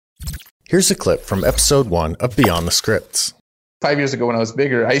Here's a clip from episode 1 of Beyond the Scripts. 5 years ago when I was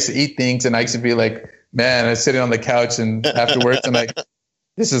bigger, I used to eat things and I used to be like, man, I was sitting on the couch and afterwards I'm like,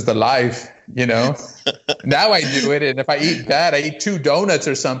 this is the life, you know? Now I do it. And if I eat bad, I eat 2 donuts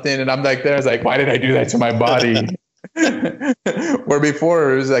or something. And I'm like, there's like, why did I do that to my body? Where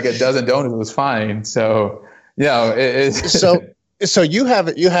before it was like a dozen donuts was fine. So, you know, So you have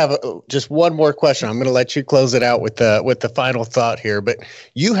just one more question. I'm going to let you close it out with the final thought here, but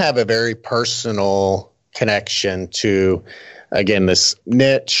you have a very personal connection to, again, this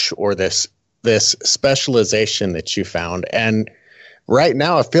niche or this specialization that you found. And right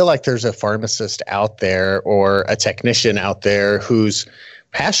now, I feel like there's a pharmacist out there or a technician out there who's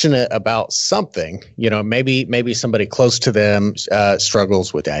passionate about something. You know, maybe somebody close to them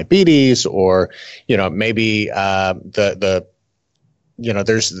struggles with diabetes, or maybe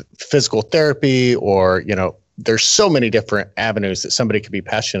there's physical therapy, or, there's so many different avenues that somebody could be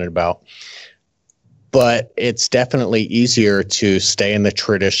passionate about. But it's definitely easier to stay in the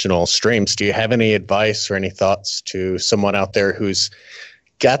traditional streams. Do you have any advice or any thoughts to someone out there who's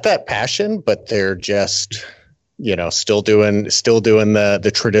got that passion, but they're just, still doing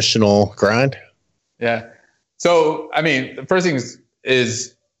the traditional grind? Yeah. So, I mean, the first thing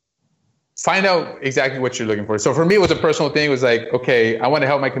is find out exactly what you're looking for. So for me, it was a personal thing. It was like, okay, I want to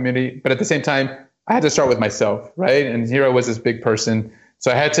help my community, but at the same time, I had to start with myself, right? And here I was, this big person.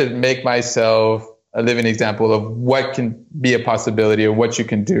 So I had to make myself a living example of what can be a possibility or what you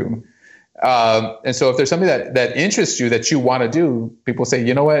can do. And so if there's something that interests you, that you want to do, people say,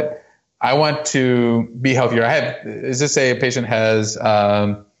 you know what, I want to be healthier. Let's just say a patient has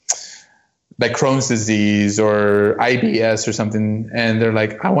like Crohn's disease or IBS or something, and they're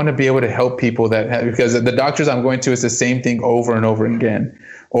like, I want to be able to help people because the doctors I'm going to is the same thing over and over again.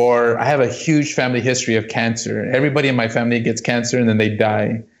 Or I have a huge family history of cancer. Everybody in my family gets cancer and then they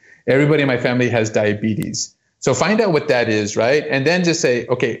die. Everybody in my family has diabetes. So find out what that is, right? And then just say,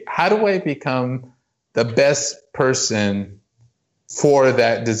 okay, how do I become the best person for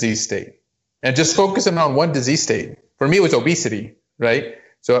that disease state? And just focusing on one disease state. For me, it was obesity, right?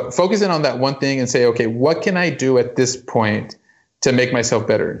 So focusing on that one thing and say, okay, what can I do at this point to make myself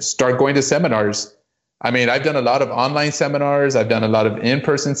better? Start going to seminars. I mean, I've done a lot of online seminars. I've done a lot of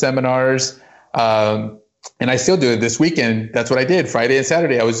in-person seminars. And I still do it this weekend. That's what I did. Friday and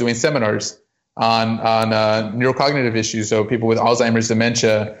Saturday, I was doing seminars on neurocognitive issues. So people with Alzheimer's,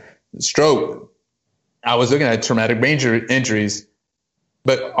 dementia, stroke. I was looking at traumatic brain injuries,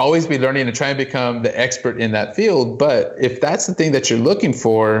 but always be learning and try and become the expert in that field. But if that's the thing that you're looking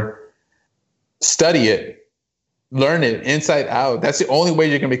for, study it, learn it inside out. That's the only way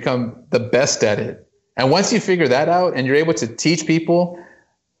you're going to become the best at it. And once you figure that out and you're able to teach people,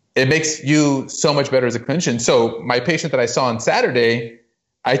 it makes you so much better as a clinician. So my patient that I saw on Saturday,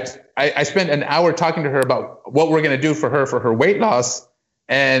 I spent an hour talking to her about what we're going to do for her weight loss.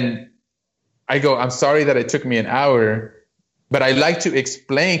 And I go, I'm sorry that it took me an hour, but I like to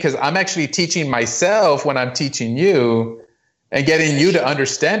explain, because I'm actually teaching myself when I'm teaching you and getting you to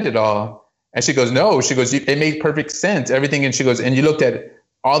understand it all. And she goes, no, she goes, it made perfect sense, everything. And she goes, and you looked at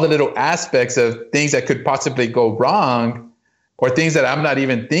all the little aspects of things that could possibly go wrong, or things that I'm not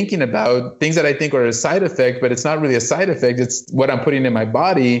even thinking about, things that I think are a side effect, but it's not really a side effect. It's what I'm putting in my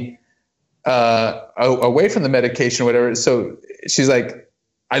body away from the medication or whatever. So she's like,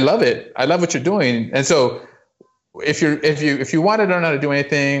 I love it. I love what you're doing. And so if you want to learn how to do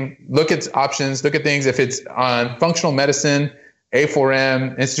anything, look at options, look at things. If it's on functional medicine,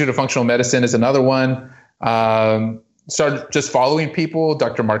 A4M, Institute of Functional Medicine is another one. Start just following people.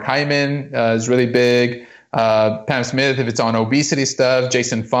 Dr. Mark Hyman is really big. Pam Smith, if it's on obesity stuff.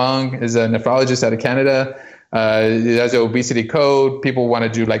 Jason Fung is a nephrologist out of Canada. He has an obesity code. People want to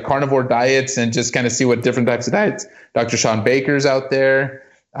do like carnivore diets and just kind of see what different types of diets. Dr. Sean Baker's out there.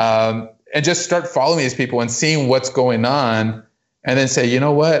 And just start following these people and seeing what's going on, and then say, you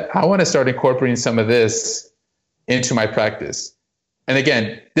know what, I want to start incorporating some of this into my practice. And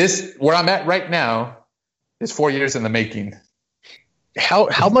again, this, where I'm at right now, is 4 years in the making.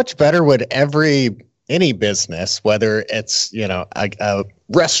 How much better would any business, whether it's, a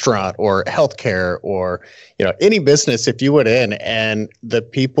restaurant or healthcare or, any business, if you went in and the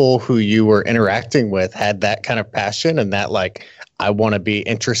people who you were interacting with had that kind of passion and that, like, I want to be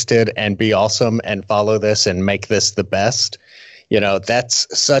interested and be awesome and follow this and make this the best,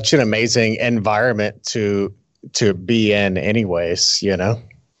 that's such an amazing environment to be in anyways,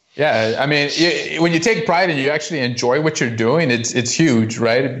 Yeah, I mean, when you take pride and you actually enjoy what you're doing, it's huge,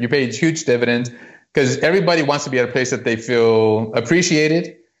 right? You pay huge dividends, because everybody wants to be at a place that they feel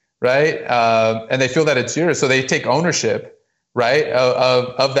appreciated, right? And they feel that it's yours, so they take ownership. right,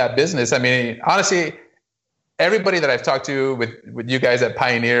 of that business. I mean, honestly, everybody that I've talked to with you guys at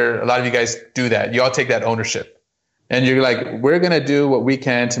Pioneer, a lot of you guys do that. You all take that ownership, and you're like, we're going to do what we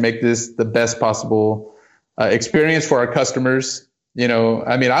can to make this the best possible experience for our customers. You know,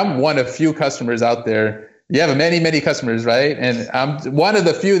 I mean, I'm one of few customers out there. You have many, many customers, right? And I'm one of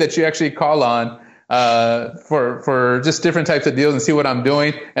the few that you actually call on for just different types of deals and see what I'm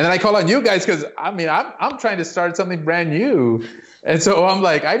doing. And then I call on you guys because I mean, I'm trying to start something brand new. And so I'm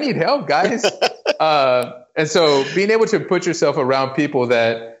like, I need help, guys. And so being able to put yourself around people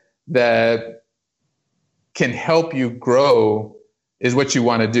that can help you grow is what you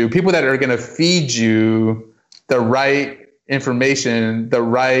want to do. People that are going to feed you the right information, the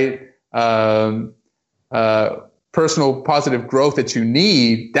right personal positive growth that you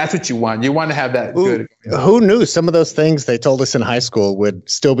need. That's what you want. You want to have that good. Who knew some of those things they told us in high school would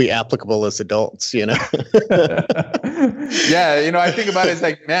still be applicable as adults, you know? Yeah. You know, I think about it, it's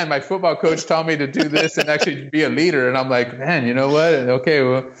like, man, my football coach taught me to do this and actually be a leader. And I'm like, man, you know what? Okay,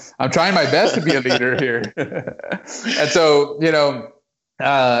 well, I'm trying my best to be a leader here. And so, you know,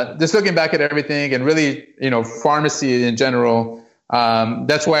 just looking back at everything and really, you know, pharmacy in general,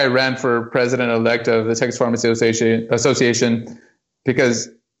 that's why I ran for president-elect of the Texas Pharmacy Association, because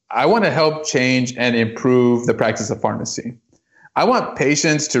I want to help change and improve the practice of pharmacy. I want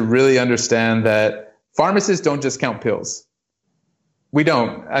patients to really understand that pharmacists don't just count pills. We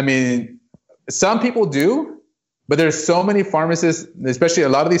don't. I mean, some people do, but there's so many pharmacists, especially a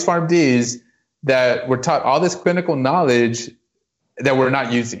lot of these PharmDs, that were taught all this clinical knowledge that we're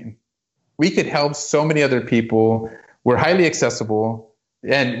not using. We could help so many other people. We're highly accessible,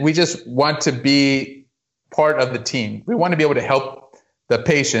 and we just want to be part of the team. We want to be able to help the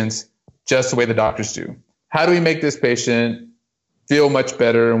patients just the way the doctors do. How do we make this patient feel much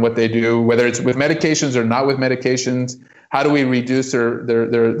better in what they do, whether it's with medications or not with medications? How do we reduce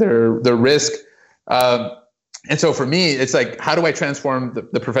their risk? And so for me, it's like, how do I transform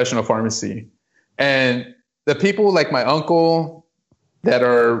the profession of pharmacy? And the people like my uncle that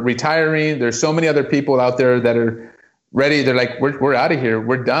are retiring, there's so many other people out there that are ready. They're like, we're out of here.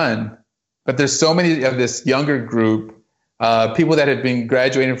 We're done. But there's so many of this younger group, people that have been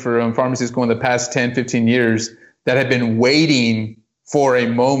graduating from pharmacy school in the past 10, 15 years that have been waiting for a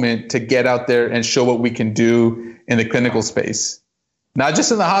moment to get out there and show what we can do in the clinical space. Not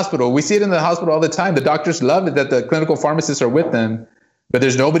just in the hospital. We see it in the hospital all the time. The doctors love it that the clinical pharmacists are with them, but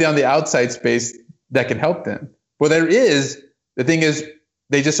there's nobody on the outside space that can help them. Well, there is. The thing is,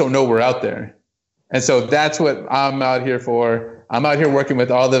 they just don't know we're out there. And so that's what I'm out here for. I'm out here working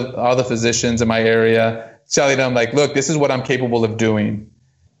with all the physicians in my area, telling them like, look, this is what I'm capable of doing.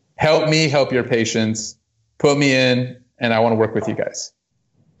 Help me help your patients. Put me in, and I want to work with you guys.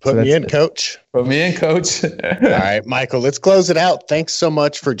 Put me in, coach. Put me in, coach. All right, Michael, let's close it out. Thanks so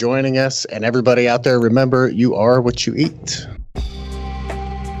much for joining us. And everybody out there, remember, you are what you eat.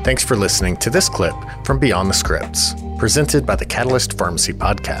 Thanks for listening to this clip from Beyond the Scripts, presented by the Catalyst Pharmacy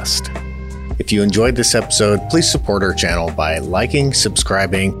Podcast. If you enjoyed this episode, please support our channel by liking,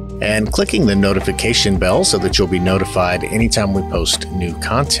 subscribing, and clicking the notification bell so that you'll be notified anytime we post new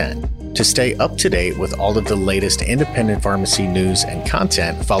content. To stay up to date with all of the latest independent pharmacy news and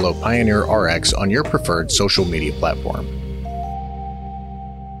content, follow Pioneer RX on your preferred social media platform.